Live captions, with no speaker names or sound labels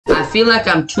feel like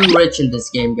I'm too rich in this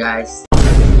game, guys.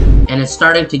 And it's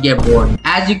starting to get boring.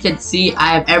 As you can see,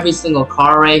 I have every single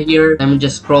car right here. Let me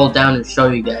just scroll down and show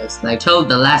you guys. Like, till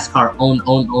the last car, own.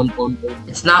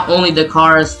 It's not only the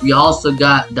cars, we also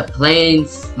got the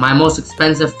planes. My most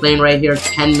expensive plane right here,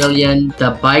 10 million.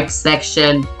 The bike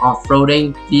section,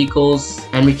 off-roading vehicles.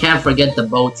 And we can't forget the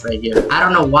boats right here. I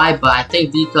don't know why, but I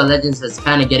think Vehicle Legends is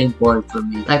kind of getting boring for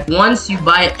me. Like, once you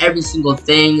buy every single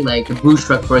thing, like the boost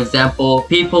truck, for example,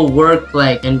 people work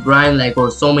like and grind like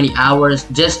for so many hours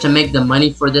just to make the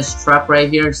money for this truck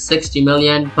right here, 60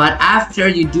 million. But after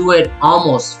you do it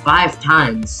almost 5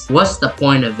 times, what's the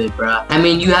point of it, bruh? I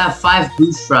mean, you have 5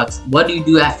 boost trucks. What do you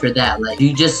do after that? Like, do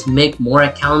you just make more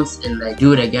accounts and like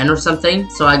do it again or something?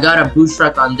 So I got a boost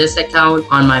truck on this account.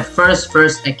 On my first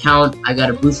account, I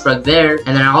got a boost truck there,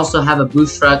 and then I also have a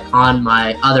boost truck on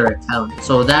my other account.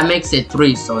 So that makes it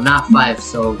 3, so not 5.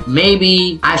 So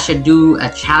maybe I should do a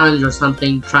challenge or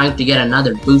something, trying to get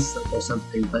another boost truck or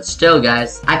something. But still,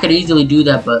 guys, I could easily do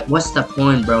that, but what's the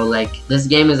point, bro? Like, this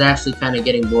game is actually kind of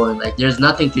getting boring. Like, there's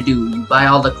nothing to do. You buy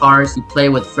all the cars, you play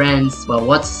with friends, but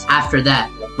what's after that?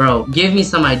 Bro, give me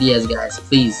some ideas, guys,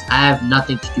 please. I have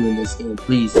nothing to do in this game,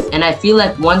 please. And I feel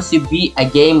like once you beat a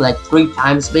game like 3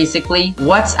 times, basically,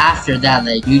 what's after that?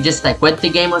 Like, you just like quit the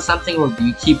game or something, or do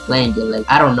you keep playing it? Like,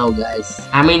 I don't know, guys.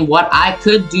 I mean, what I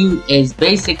could do is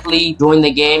basically join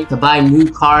the game to buy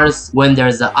new cars when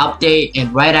there's an update,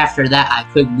 and right after that, I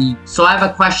could leave. So I have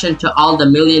a question to all the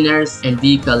millionaires and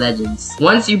Vehicle Legends.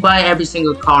 Once you buy every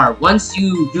single car, once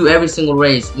you do every single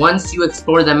race, once you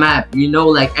explore the map, you know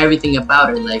like everything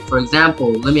about it. Like, for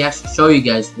example, let me actually show you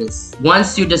guys this.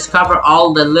 Once you discover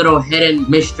all the little hidden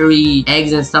mystery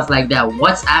eggs and stuff like that,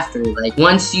 what's after? Like,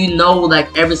 once you know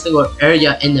like every single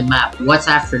area in the map, what's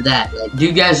after that? Like, do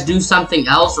you guys do something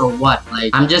else or what?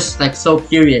 Like, I'm just like so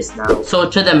curious now. So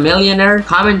to the millionaire,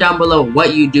 comment down below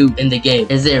what you do in the game.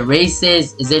 Is it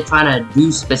races? Is it trying to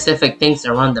do specific things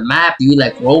around the map? Do you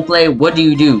like roleplay? What do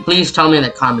you do? Please tell me in the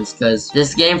comments, because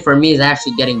this game for me is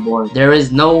actually getting boring. There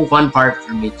is no fun part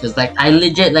for me, because like I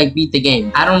legit like beat the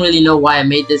game. I don't really know why I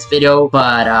made this video,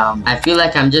 but I feel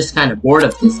like I'm just kind of bored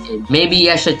of this game.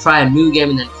 Maybe I should try a new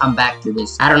game and then come back to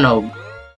this. I don't know.